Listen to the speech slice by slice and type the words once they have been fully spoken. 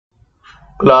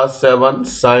Class 7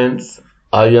 Science.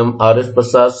 I am R.S.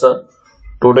 Prasad sir.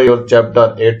 Today your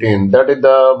chapter 18, that is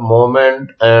the movement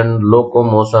and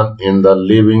locomotion in the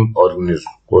living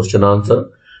organism. Question answer.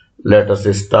 Let us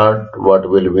start what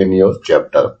will be in your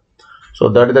chapter. So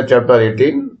that is the chapter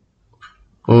 18,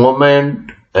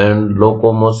 movement and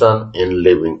locomotion in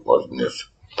living organism.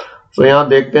 So यहाँ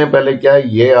देखते हैं पहले क्या है,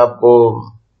 ये आपको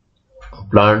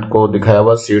plant को दिखाया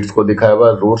हुआ, सीड्स को दिखाया हुआ,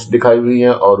 रूट्स दिखाई हुई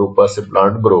हैं और ऊपर से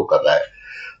प्लांट ग्रो कर रहा है।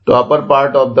 तो upper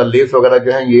part of the leaves वगैरह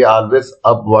जो है ये ऑलवेज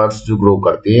अपवर्ड्स जो ग्रो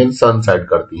करती हैं, सन साइड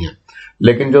करती हैं,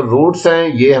 लेकिन जो रूट्स हैं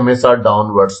ये हमेशा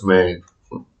डाउनवर्ड्स में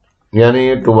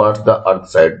यानी towards the earth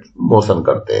side motion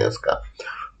करते हैं इसका।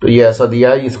 तो ये ऐसा दिया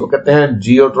है, इसको कहते हैं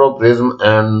जियोट्रोपिज्म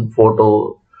एंड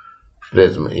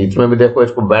फोटोप्रिज्म। इसमें भी देखो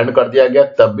इसको बैंड कर दिया गया,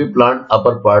 तब भी प्लांट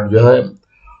अपर पार्ट जो है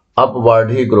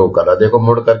अपवर्ड ही ग्रो कर रहा है। देखो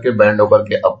मुड़ करके बैंड होकर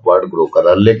के अपवर्ड ग्रो कर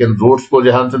रहा है, लेकिन रूट्स को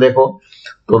ध्यान से देखो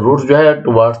तो रूट्स जो है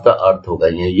टुवर्ड्स द अर्थ हो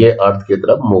गई हैं, ये अर्थ की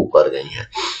तरफ मूव कर गई हैं।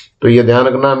 तो ये ध्यान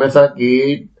रखना हमेशा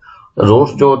कि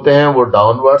रूट्स जो होते हैं वो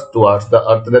डाउनवर्ड्स टुवर्ड्स द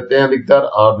अर्थ रहते हैं अधिकतर,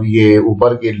 और ये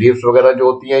ऊपर की लीव्स वगैरह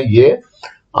जो होती हैं ये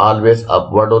ऑलवेज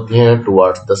अपवर्ड होती हैं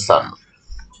टुवर्ड्स द सन।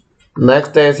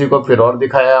 नेक्स्ट है, इसी को फिर और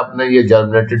दिखाया आपने, ये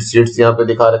जर्मिनेटेड सीड्स यहाँ पे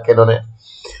दिखा रखे इन्होंने,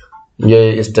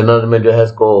 ये स्टेनर में जो है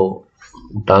इसको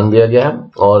टांग दिया गया है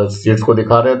और सीड्स को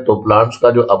दिखा रहे हैं। तो प्लांट्स का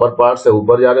जो अपर पार्ट से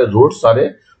ऊपर जा रहे रूट्स सारे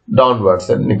डाउनवर्ड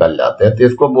से निकल जाते हैं, तो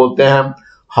इसको बोलते हैं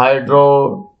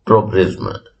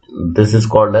hydrotropism. This is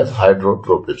called as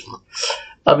hydrotropism.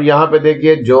 अब यहाँ पे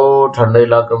देखिए जो ठंडे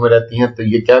इलाकों में रहती हैं तो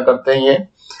ये क्या करते हैं, ये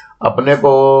अपने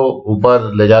को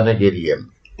ऊपर ले जाने के लिए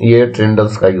ये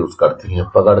ट्रिंडल्स का यूज करती हैं,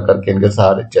 पकड़ करके इनके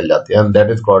सहारे चल जाते हैं,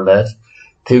 दैट इज कॉल्ड एज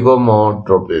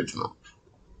थिगोमोट्रोपिज्म।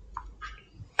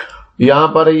 यहाँ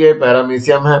पर ये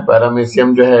पैरामीशियम है,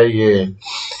 पैरामीशियम जो है ये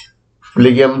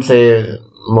फ्लिगियम से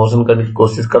मोशन करने की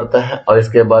कोशिश करता है, और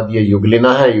इसके बाद ये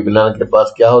युगलिना है, युगलिना के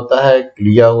पास क्या होता है,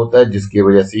 क्लिया होता है जिसकी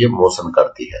वजह से ये मोशन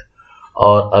करती है,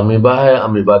 और अमीबा है,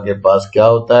 अमीबा के पास क्या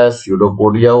होता है,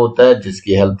 स्यूडोपोडिया होता है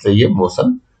जिसकी हेल्प से ये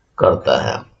मोशन करता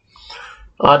है।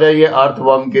 आ जाइए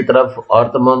अर्थवर्म की तरफ।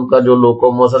 अर्थवर्म का जो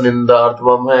लोकोमोशन इन द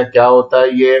अर्थवर्म है क्या होता है,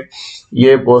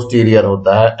 ये पोस्टीरियर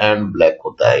होता है एंड ब्लैक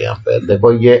होता है। यहाँ पे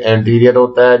देखो ये एंटीरियर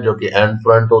होता है जो कि एंड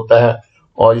फ्रंट होता है,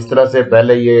 और इस तरह से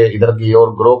पहले ये इधर की ओर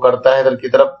ग्रो करता है इधर की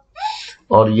तरफ,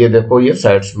 और ये देखो ये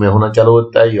साइड्स में होना चालू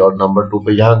होता है, और नंबर 2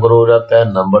 पे यहाँ ग्रो हो जाता है,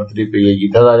 नंबर 3 पे ये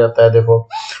इधर आ जाता है, देखो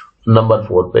नंबर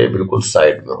 4 पे बिल्कुल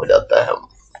साइड में हो जाता है।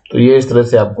 तो ये इस तरह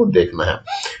से आपको देखना है,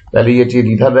 पहले ये चीज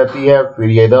इधर रहती है, फिर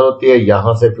ये इधर होती है,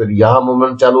 यहाँ से फिर यहाँ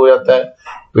मूवमेंट चालू हो जाता है,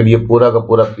 फिर ये पूरा का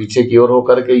पूरा पीछे की ओर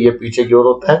होकर के ये पीछे की ओर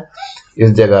होता है,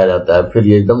 इस जगह आ जाता है, फिर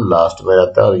ये एकदम लास्ट में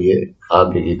रहता है और ये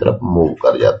आगे की तरफ मूव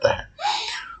कर जाता है।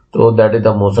 तो that is the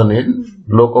motion in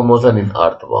locomotion in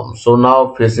earthworm. So now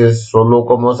fishes, so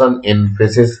locomotion in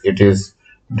fishes it is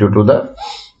due to the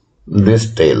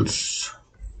this tells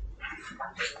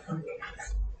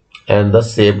and the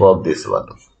shape of this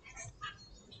one.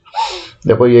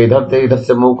 देखो ये इधर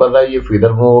से मूव कर रहा है, ये फिर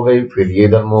इधर मूव हो गई, फिर ये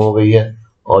इधर मूव हो गई है,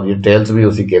 और ये टेल्स भी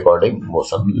उसी के अकॉर्डिंग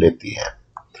मोशन लेती है।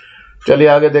 चलिए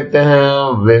आगे देखते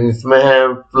हैं, विंग्स में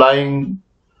है फ्लाइंग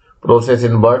प्रोसेस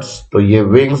इन बर्ड्स। तो ये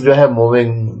विंग्स जो है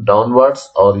मूविंग डाउनवर्ड्स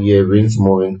और ये विंग्स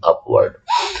मूविंग अपवर्ड।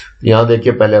 यहाँ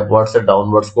देखिए पहले अपवर्ड से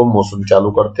डाउनवर्ड्स को मोशन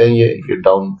चालू करते हैं, ये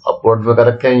डाउन अपवर्ड में कर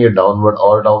रखे हैं, ये डाउनवर्ड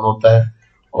और डाउन होता है,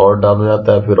 और डाउन हो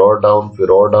जाता है, फिर और डाउन, फिर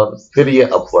और डाउन, फिर ये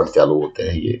अपवर्ड चालू होते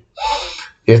हैं। ये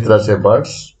इस तरह से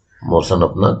बर्ड्स मोशन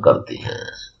अपना करती हैं।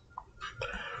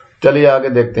 चलिए आगे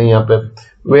देखते हैं, यहाँ पे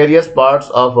various parts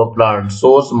of a plant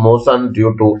source motion due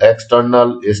to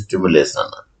external stimulation.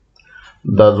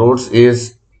 The roots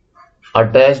is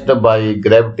attached by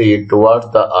gravity towards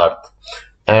the earth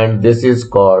and this is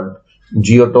called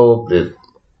जियोटोपिज्म।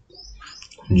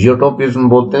 जियोटोपिज्म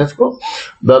बोलते हैं इसको।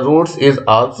 The roots is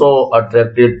also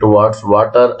attracted towards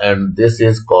water and this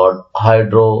is called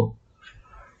hydrotropism.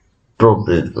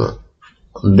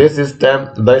 This stem,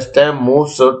 the stem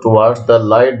moves towards the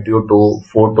light due to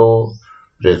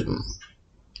photoprism.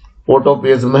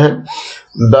 Photoprism है।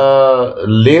 The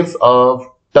leaves of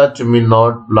touch me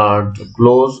not plant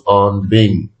close on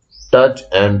being touch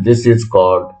and this is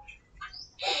called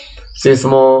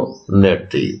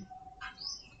seismometry.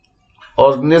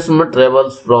 Organism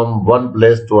travels from one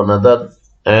place to another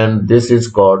and this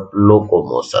is called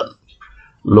locomotion.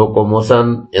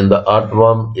 Locomotion in the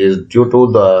earthworm is due to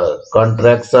the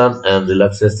contraction and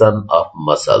relaxation of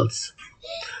muscles.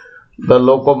 The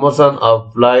locomotion of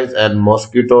flies and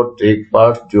mosquitoes take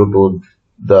part due to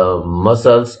the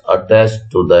muscles attached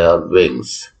to their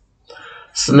wings.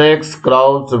 Snakes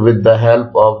crouch with the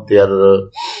help of their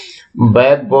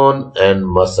backbone and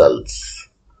muscles.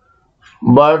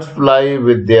 Birds fly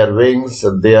with their wings.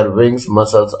 Their wings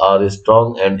muscles are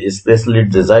strong and especially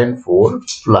designed for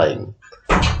flying.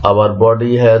 Our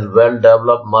body has well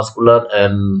developed muscular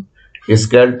and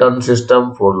skeleton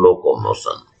system for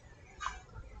locomotion.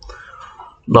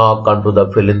 Now come to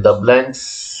the fill in the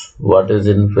blanks. What is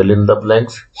in fill in the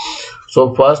blanks?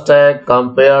 So first,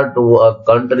 compared to a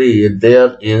country,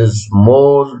 there is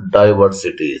more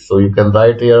diversity. So you can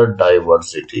write here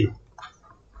diversity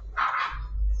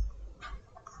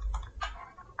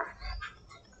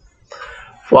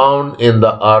found in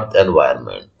the earth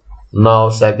environment. Now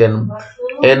second,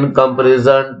 in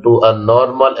comparison to a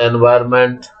normal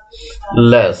environment,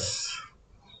 less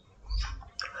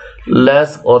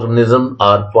organisms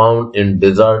are found in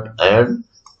desert and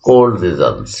cold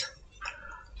regions.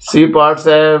 Sea parts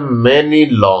have many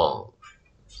long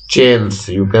chains.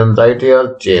 You can write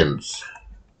here chains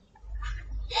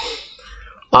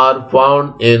are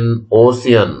found in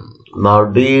ocean.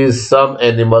 Now these some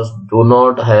animals do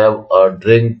not have a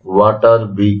drink water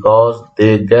because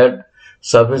they get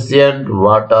sufficient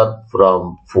water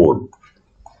from food.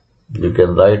 You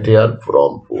can write here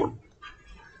from food.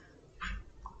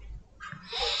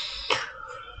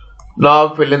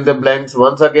 Now fill in the blanks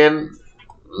once again.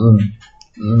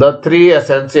 The three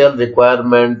essential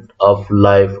requirement of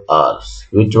life are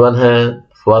which one है?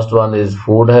 First one is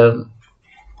food है,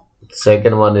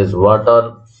 second one is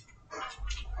water,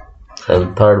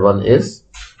 and third one is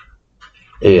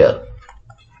air.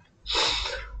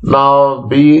 Now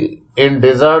be in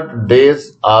desert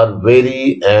days are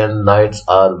vary and nights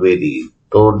are vary.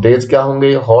 तो days क्या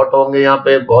होंगे? Hot होंगे, यहाँ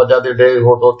पे बहुत ज्यादा डेज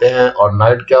हॉट होते हैं, और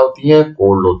नाइट क्या होती है?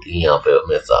 कोल्ड होती है यहाँ पे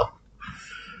हमेशा.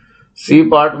 सी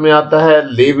पार्ट में आता है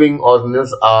living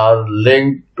organisms are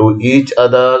linked to each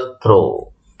other through.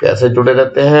 कैसे जुड़े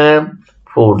रहते हैं?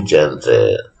 फूड चेन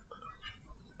से.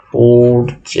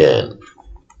 Food chain.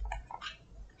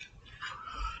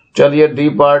 चलिए डी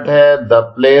पार्ट है the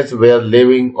place where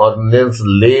living organisms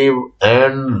live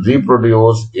and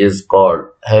reproduce is called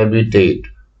habitat.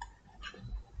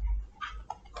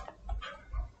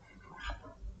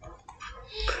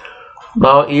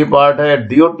 Now E part है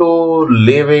due to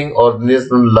living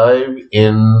organisms live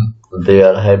in their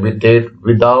habitat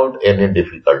without any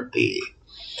difficulty,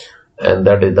 and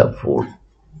that is the food.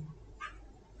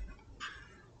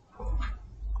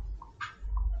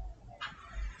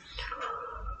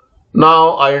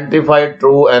 Now identify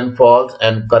true and false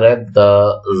and correct the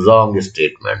wrong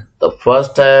statement. The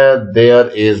first है there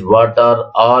is water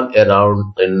all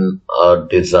around in a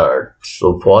desert.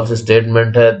 So false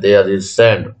statement है there is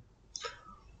sand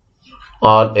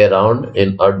all around in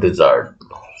a desert.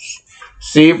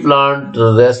 Sea plants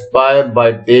respire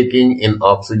by taking in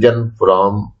oxygen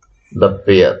from the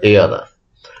air.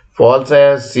 False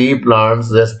है sea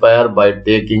plants respire by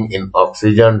taking in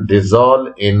oxygen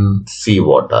dissolved in sea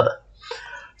water.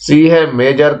 C है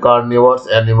major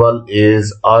carnivorous animal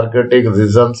is Arctic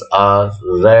regions are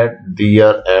rat,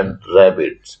 deer and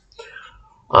rabbits.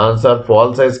 Answer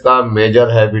false है इसका. Major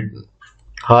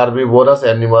herbivorous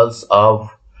animals of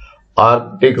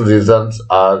Arctic regions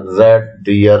are rat,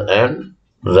 deer and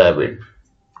rabbit.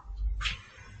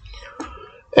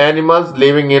 Animals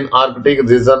living in Arctic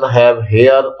region have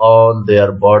hair on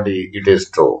their body. It is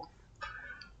true.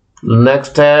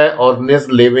 Next है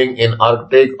organisms living in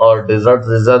Arctic or desert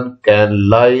region can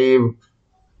live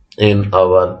in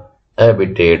our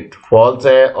habitat. False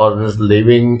है organisms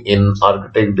living in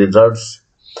Arctic deserts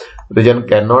region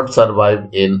cannot survive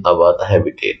in our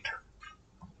habitat.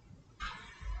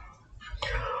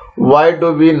 Why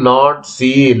do we not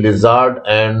see lizard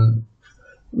and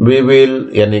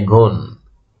weevil यानी घुन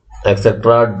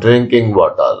etc. drinking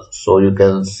water? So you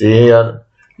can see here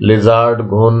lizard,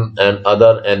 घुन and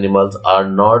other animals are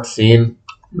not seen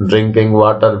drinking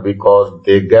water because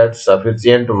they get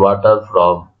sufficient water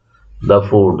from the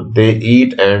food they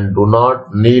eat and do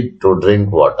not need to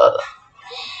drink water.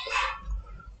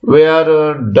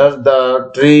 Where does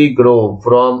the tree grow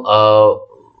from? A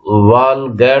wall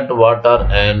get water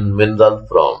and mineral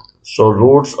from. So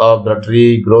roots of the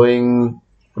tree growing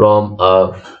from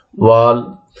a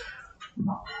wall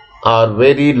are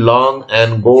very long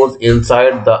and goes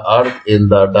inside the earth in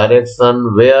the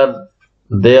direction where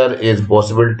there is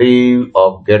possibility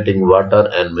of getting water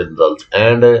and minerals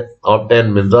and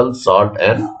obtain minerals, salt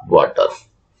and water.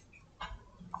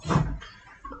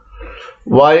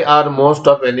 Why are most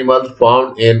of animals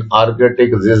found in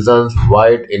Arctic regions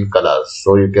white in color?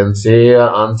 So you can see here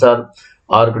answer.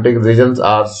 Arctic regions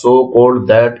are so cold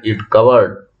that it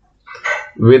covered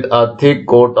with a thick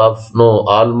coat of snow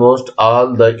almost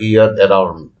all the year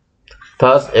around.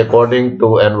 Thus, according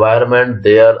to environment,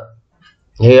 their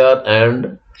hair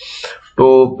and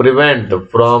To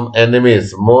prevent from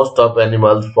enemies, most of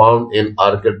animals found in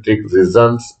Arctic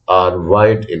regions are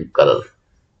white in color.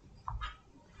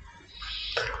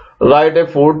 Write a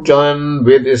food chain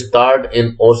with start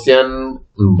in ocean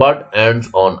but ends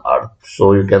on earth.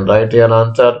 So you can write here an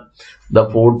answer. The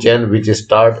food chain which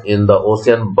start in the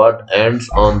ocean but ends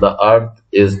on the earth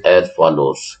is as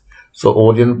follows. So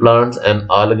ocean plants and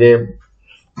algae,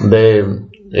 they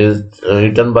is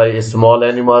eaten by small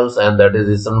animals, and that is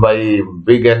eaten by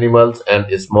big animals and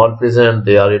small fish, and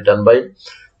they are eaten by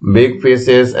big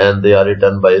fishes, and they are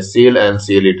eaten by seal, and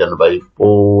seal eaten by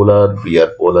polar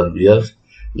bear. Polar bears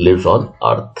lives on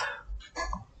earth.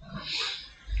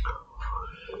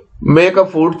 Make a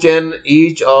food chain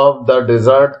each of the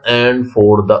desert and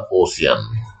for the ocean.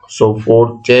 So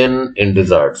food chain in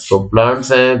deserts. So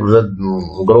plants and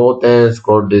growth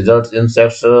and deserts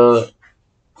insects,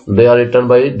 they are eaten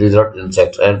by desert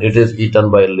insects, and it is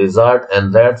eaten by lizard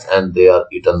and rats, and they are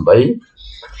eaten by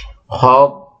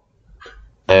hawk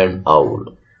and owl.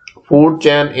 Food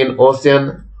chain in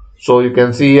ocean. So you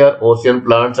can see here ocean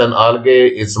plants and algae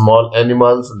is small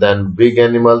animals, then big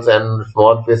animals and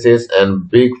small fishes, and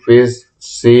big fish,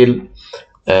 seal,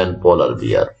 and polar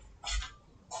bear.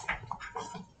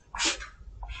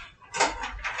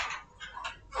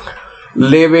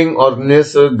 Living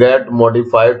organisms get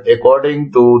modified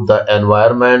according to the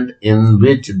environment in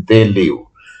which they live.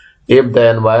 If the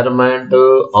environment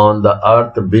on the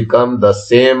earth become the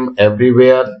same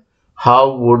everywhere,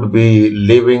 how would be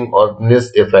living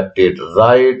organisms affected?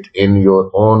 Write in your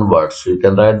own words. You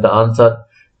can write the answer.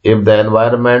 If the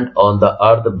environment on the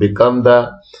earth become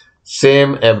the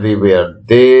same everywhere,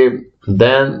 then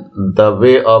the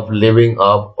way of living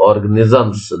of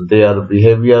organisms, their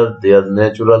behavior, their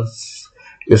natural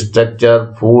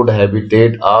structure, food,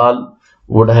 habitat, all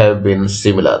would have been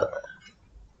similar.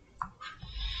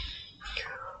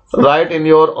 Write in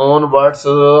your own words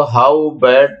how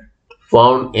bats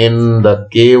found in the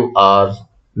cave are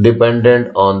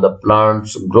dependent on the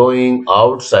plants growing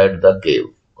outside the cave.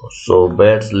 So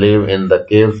bats live in the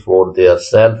caves for their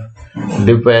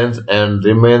self-defense and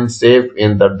remain safe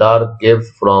in the dark caves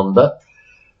from the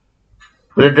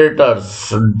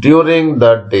predators during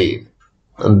the day.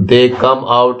 They come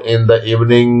out in the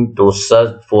evening to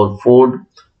search for food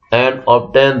and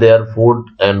obtain their food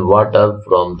and water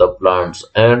from the plants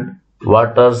and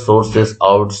water sources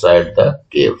outside the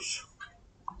caves.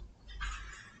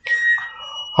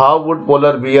 How would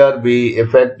polar bear be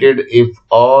affected if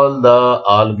all the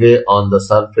algae on the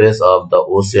surface of the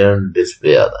ocean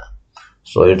disappear?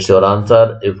 So it's your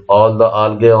answer. If all the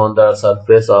algae on the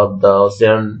surface of the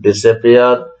ocean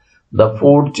disappear, the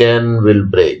food chain will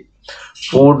break.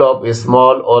 Food of a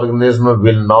small organism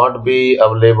will not be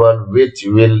available, which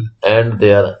will end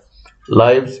their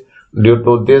lives. Due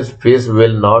to this, fish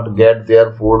will not get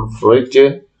their food, which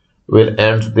will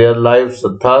end their lives.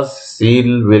 Thus,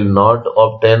 seal will not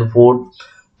obtain food,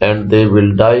 and they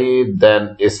will die.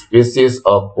 Then, a species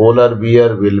of polar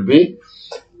bear will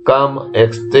become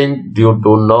extinct due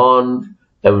to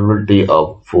non-availability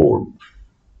of food.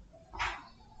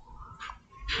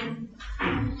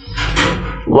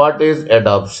 What is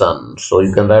adoption? So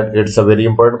you can write, it's a very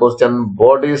important question.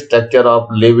 Body structure of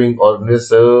living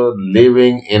organisms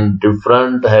living in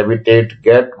different habitat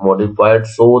get modified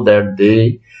so that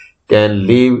they can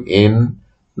live in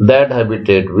that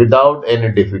habitat without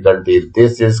any difficulty.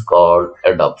 This is called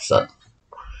adoption.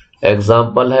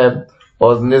 Example have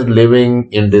organisms living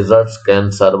in deserts can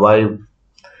survive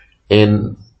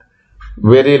in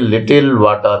very little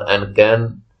water and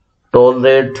can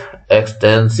tolerate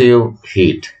extensive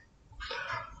heat.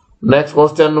 Next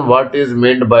question, what is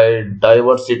meant by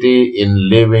diversity in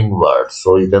living words?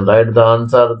 So you can write the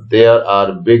answer. There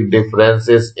are big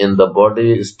differences in the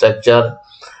body structure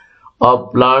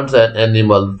of plants and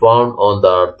animals found on the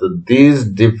earth. These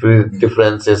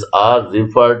differences are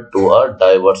referred to a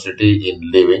diversity in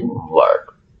living world.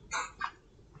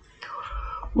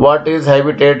 What is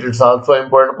habitat? It's also an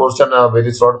important question, a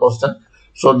very short question.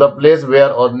 So the place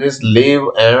where organisms live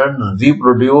and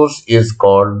reproduce is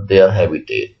called their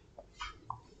habitat.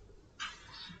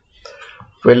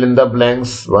 Fill in the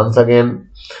blanks once again.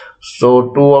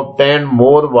 So to obtain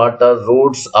more water,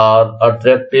 roots are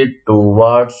attracted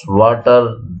towards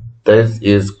water. This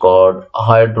is called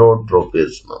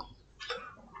hydrotropism.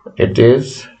 It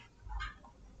is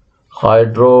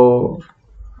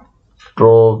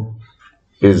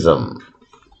hydrotropism.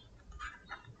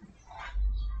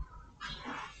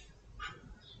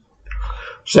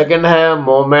 Second है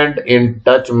moment in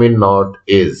touch me not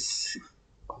is.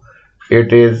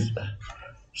 It is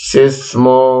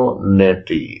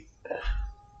seismometry.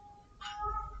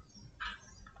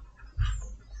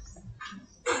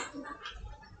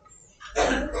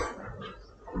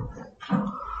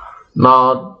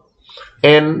 Now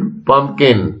in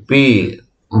pumpkin pea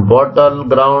bottle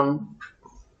ground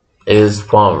is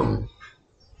found.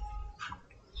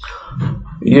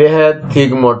 ये है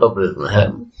थिगमोटोप्रिज्म है।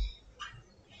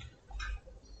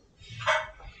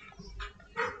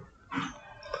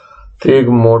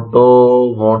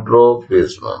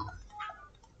 थिगमोटोप्रिज्म।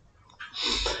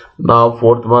 Now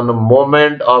fourth one,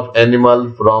 movement of animal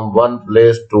from one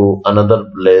place to another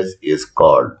place is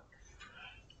called.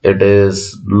 It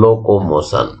is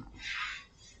locomotion.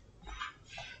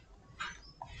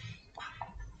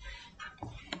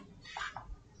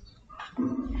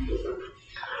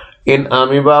 In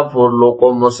amoeba for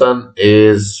locomotion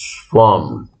is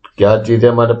formed. क्या चीज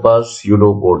है हमारे पास?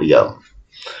 Pseudopodia.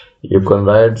 You can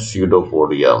write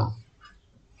pseudopodia.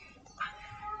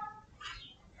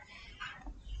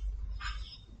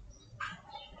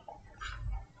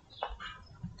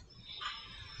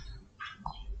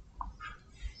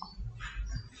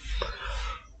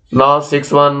 Now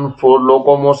sixth one, for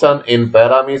locomotion in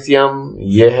paramecium,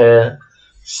 ये है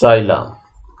xylem.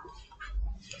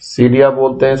 सीडिया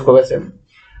बोलते हैं इसको वैसे।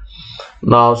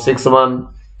 Now sixth one,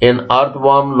 in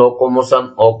earthworm locomotion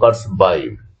occurs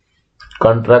by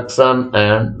contraction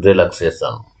and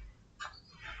relaxation.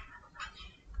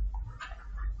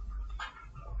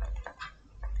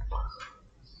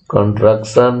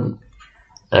 Contraction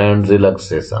and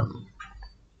relaxation.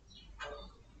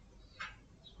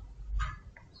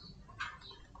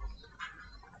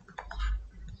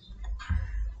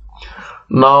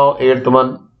 Now eighth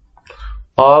one,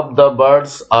 of the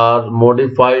birds are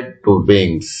modified to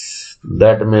wings.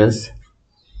 That means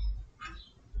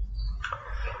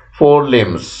four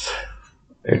limbs.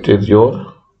 It is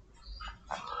your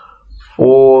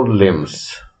four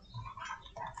limbs.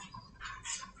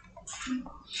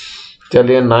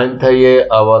 चलिए ninth है ये,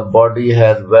 our body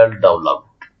has well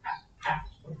developed.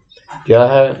 क्या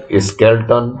है?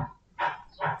 skeleton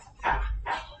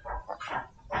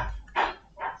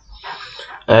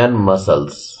and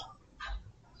muscles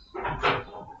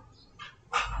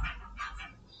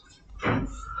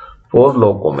for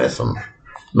locomotion.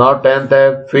 Now 10th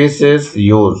है, fish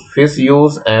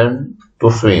use and to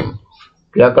swim.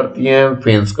 क्या करती हैं?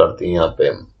 fins करती हैं यहाँ पे,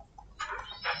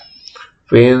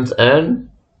 fins and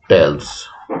tails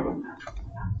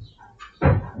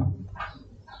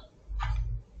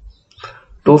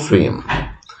to swim.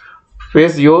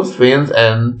 Fish use fins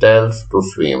and tails to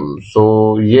swim. So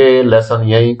ये लेसन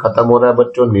यही खत्म हो रहा है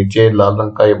बच्चों। नीचे लाल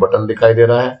रंग का ये बटन दिखाई दे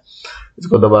रहा है,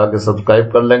 इसको दबा के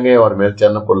सब्सक्राइब कर लेंगे और मेरे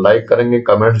चैनल को लाइक करेंगे,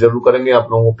 कमेंट जरूर करेंगे आप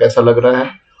लोगों को कैसा लग रहा है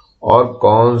और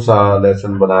कौन सा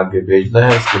लेसन बना के भेजना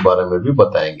है इसके बारे में भी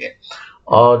बताएंगे।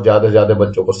 और ज्यादा से ज्यादा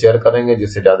बच्चों को शेयर करेंगे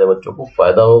जिससे ज्यादा बच्चों को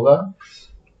फायदा होगा।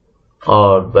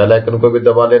 और बेल आइकन को भी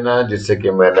दबा लेना है जिससे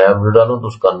कि मैं नया वीडियो डालूं तो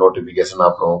उसका नोटिफिकेशन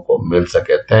आप लोगों को मिल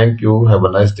सके। Thank you, have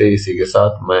a nice day. इसी के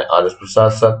साथ मैं आर.एस.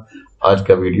 प्रसाद सर आज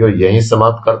का वीडियो यहीं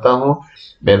समाप्त करता हूं।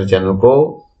 मेरे चैनल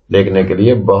को देखने के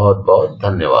लिए बहुत बहुत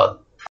धन्यवाद।